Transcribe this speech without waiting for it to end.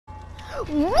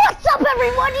What's up,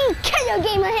 everybody? Killer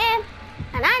Gamer here,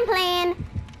 and I'm playing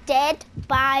Dead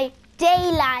by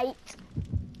Daylight.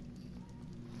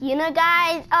 You know,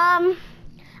 guys, I'm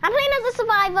playing as a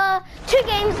survivor, 2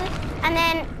 games, and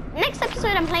then next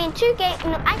episode I'm playing 2 games,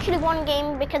 no, actually 1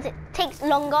 game because it takes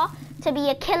longer to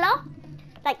be a killer,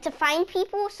 like to find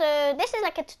people. So this is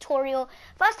like a tutorial.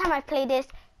 First time I've played this,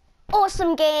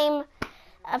 awesome game.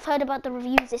 I've heard about the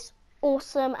reviews. It's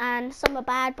awesome, and some are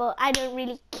bad, but I don't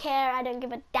really care. I don't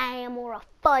give a damn or a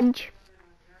fudge.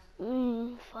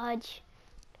 Fudge.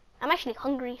 I'm actually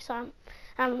hungry, so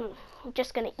I'm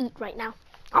just gonna eat right now.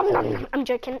 I'm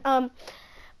joking.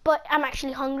 But I'm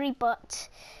actually hungry. But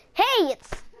hey,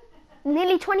 it's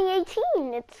nearly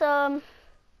 2018. It's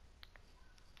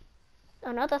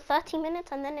another 30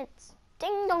 minutes, and then it's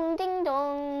ding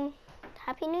dong,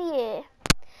 Happy New Year.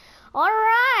 All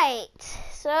right,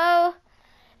 so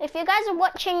if you guys are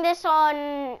watching this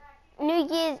on New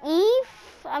Year's Eve,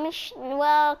 if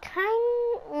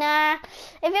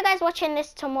you guys watching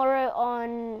this tomorrow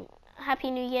on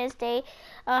Happy New Year's Day,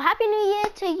 Happy New Year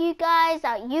to you guys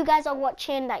that you guys are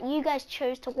watching, that you guys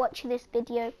chose to watch this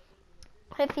video.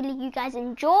 Hopefully you guys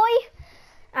enjoy.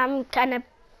 I'm gonna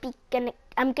be kind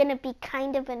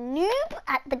of a noob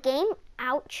at the game.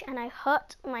 Ouch, and I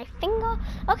hurt my finger.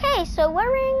 Okay, so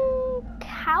we're in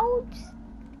Cows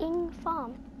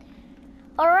Farm.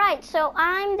 Alright, so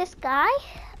I'm this guy.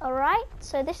 Alright,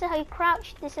 so this is how you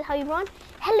crouch, this is how you run.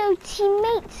 Hello,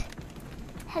 teammate.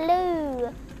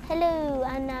 Hello,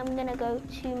 and I'm gonna go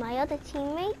to my other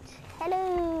teammate.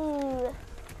 Hello.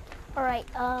 Alright,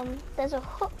 there's a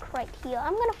hook right here.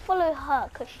 I'm gonna follow her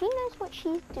because she knows what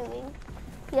she's doing.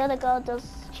 The other girl does,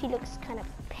 she looks kind of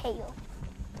pale.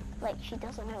 Like she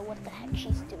doesn't know what the heck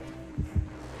she's doing.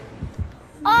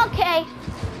 Okay.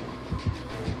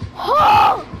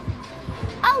 Oh!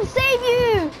 I'll save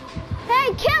you!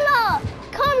 Hey, killer!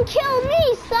 Come kill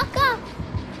me, sucker!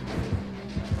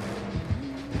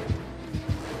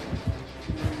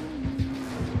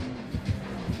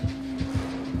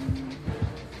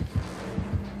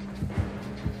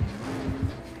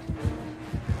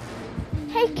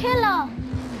 Hey, killer!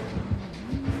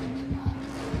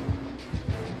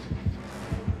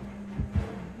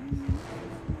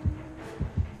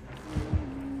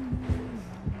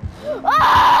 Oh,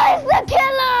 it's the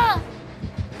killer!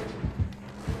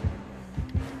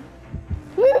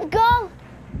 Move, girl!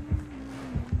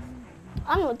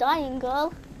 I'm not dying,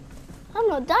 girl. I'm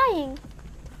not dying.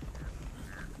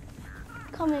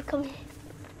 Come here. Come.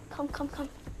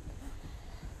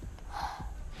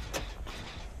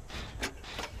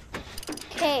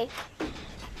 Okay.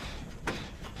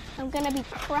 I'm gonna be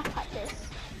crap at this.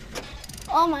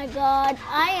 Oh my god,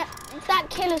 that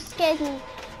killer scared me.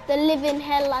 The living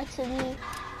hell out of me.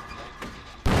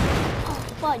 Oh,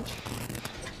 fudge.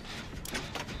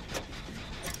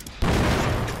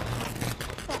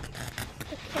 Fuck.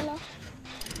 The killer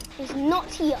is not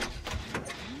here.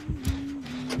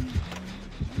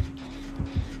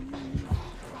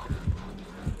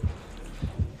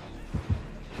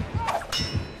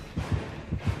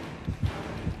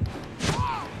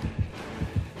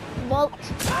 Vault.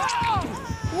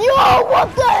 Yo, what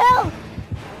the hell?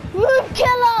 Move,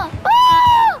 killer!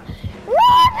 Ah!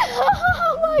 Run!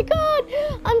 Oh my god!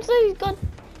 I'm so good.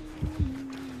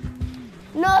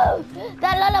 No!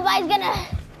 That lullaby's gonna...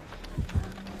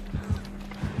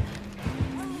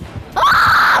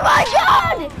 Oh my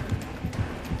god!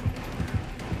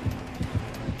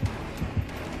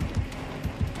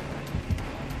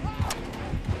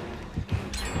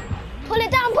 Pull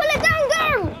it down,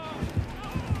 girl!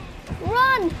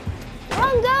 Run!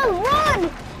 Run, girl, run!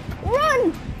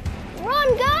 Run,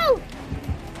 go!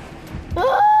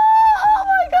 Oh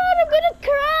my god, I'm gonna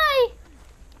cry!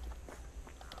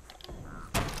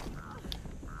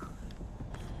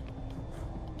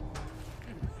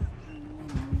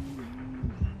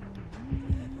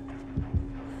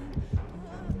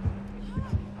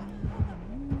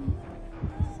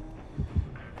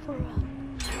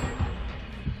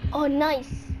 Oh, nice.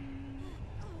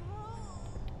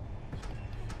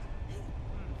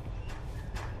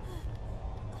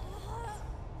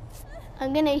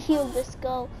 I'm gonna heal this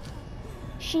girl.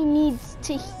 She needs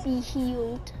to be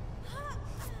healed.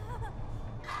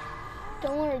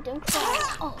 Don't worry, don't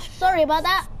cry. Oh, sorry about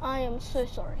that. I am so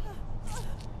sorry.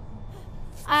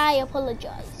 I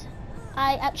apologize.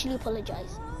 I actually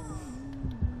apologize.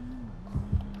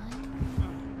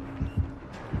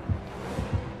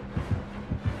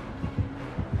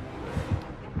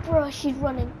 Bro, she's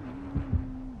running.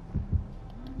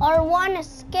 R1,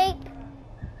 escape.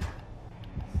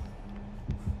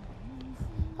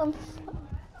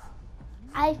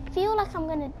 I feel like I'm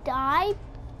gonna die,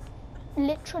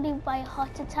 literally by a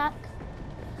heart attack.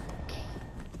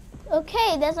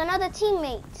 Okay, there's another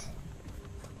teammate.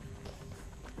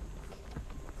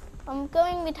 I'm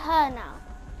going with her now,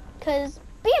 because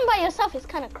being by yourself is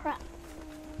kind of crap.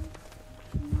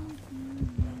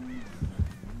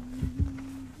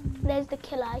 There's the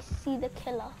killer, I see the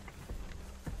killer.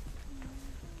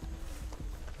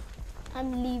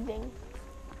 I'm leaving.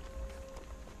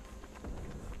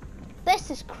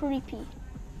 This is creepy.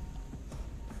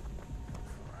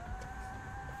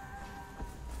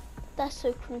 That's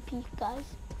so creepy, guys.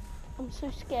 I'm so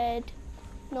scared.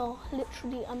 No,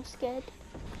 literally, I'm scared.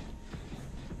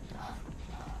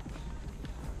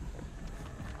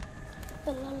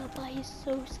 The lullaby is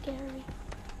so scary.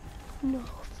 No,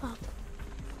 fam.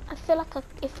 I feel like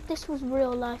if this was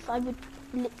real life, I would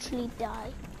literally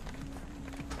die.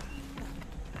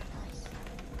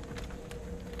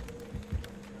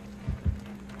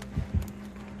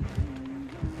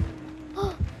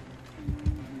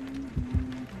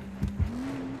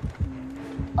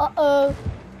 Uh-oh.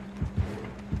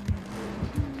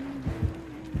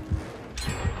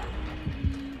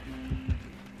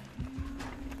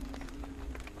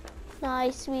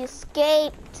 Nice, we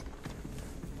escaped.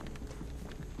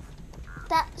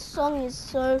 That song is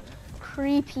so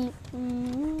creepy.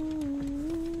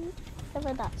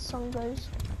 Wherever that song goes.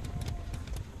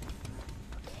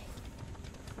 Okay.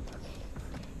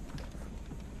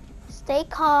 Stay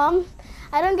calm.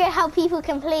 I don't get how people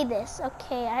can play this.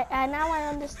 Okay, I now I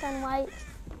understand why it's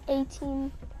 18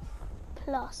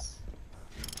 plus.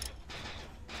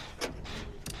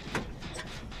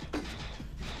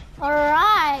 All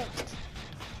right.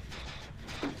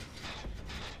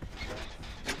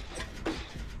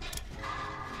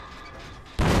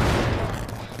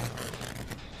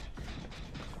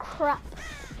 Crap.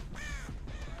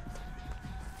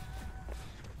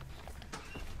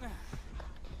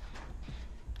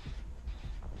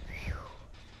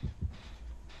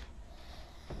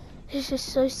 This is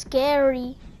so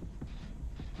scary.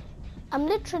 I'm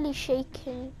literally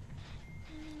shaking.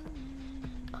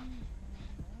 I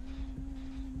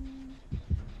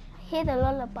hear the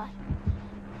lullaby.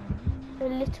 A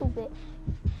little bit.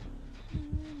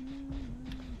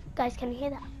 Guys, can you hear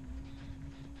that?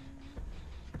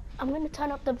 I'm gonna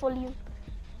turn up the volume.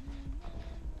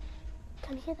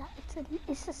 Can you hear that?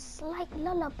 It's a slight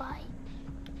lullaby.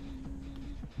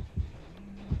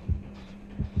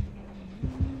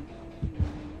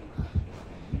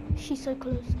 She's so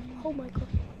close. Oh my god.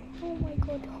 Oh my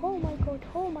god. Oh my god.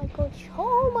 Oh my gosh.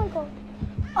 Oh my god.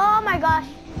 Oh my gosh.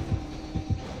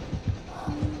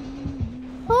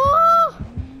 Oh!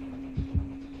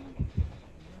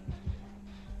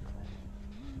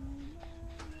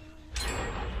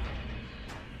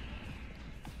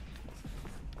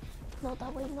 Not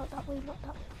that way, not that way, not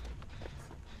that way.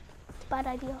 Bad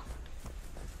idea.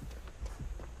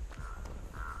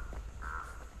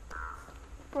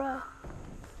 Bruh.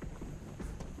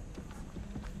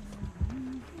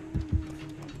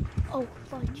 Oh,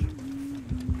 fudge.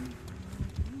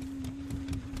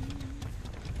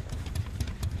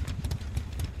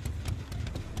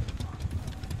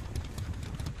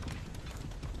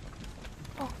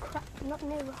 Oh crap, not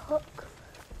near a hook.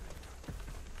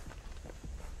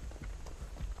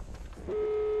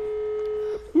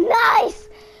 Nice!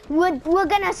 We're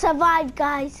gonna survive,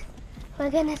 guys.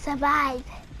 We're gonna survive.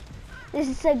 This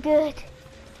is so good.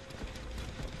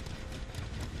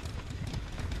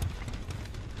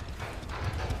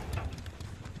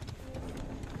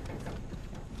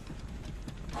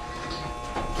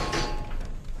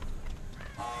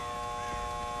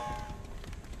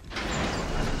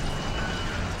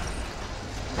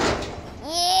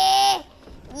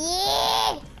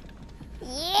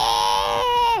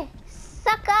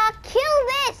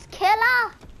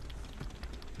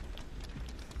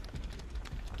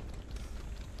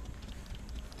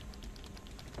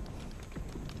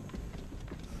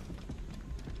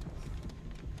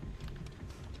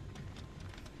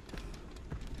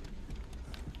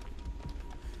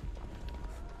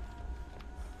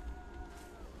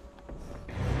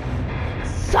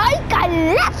 Psych,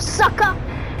 I left, sucker!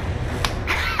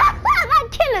 That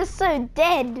killer's so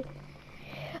dead.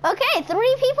 Okay,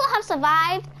 3 people have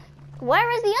survived.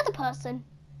 Where is the other person?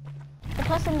 The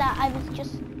person that I was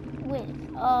just with.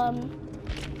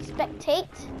 Spectate.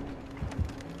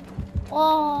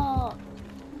 Oh.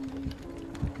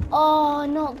 Oh,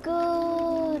 not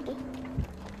good.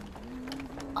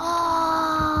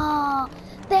 Oh.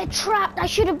 They're trapped. I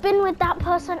should have been with that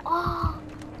person. Oh.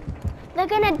 They're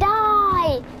gonna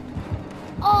die.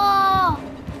 Oh.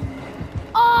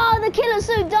 Oh, the killer's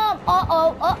so dumb.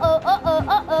 Uh-oh, uh-oh, uh-oh,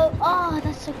 uh-oh. Oh,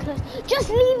 that's so close. Just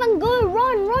leave and go.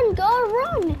 Run, run, go,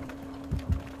 run.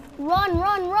 Run,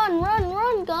 run, run, run,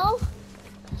 run, go.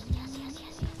 Yes, yes,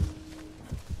 yes, yes.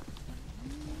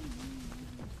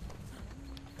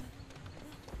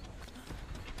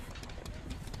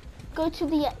 Go to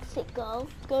the exit, girl.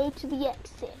 Go to the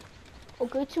exit. Or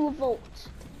go to a vault.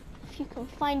 If you can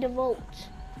find a vault.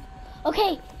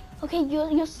 Okay, okay,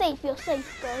 you're safe, girl.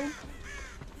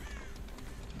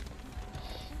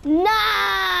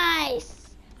 Nice!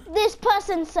 This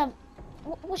person's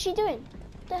what's she doing?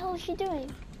 What the hell is she doing?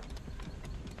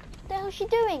 What the hell is she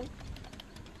doing?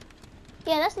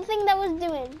 Yeah, that's the thing that was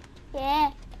doing.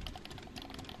 Yeah.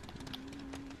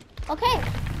 Okay.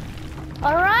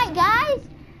 Alright, guys.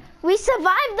 We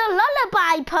survived the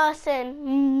lullaby person.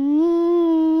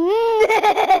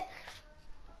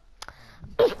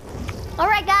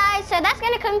 Alright, guys. So that's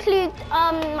going to conclude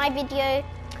my video.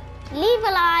 Leave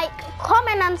a like,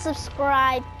 comment and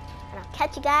subscribe. And I'll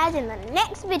catch you guys in the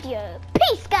next video.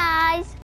 Peace, guys.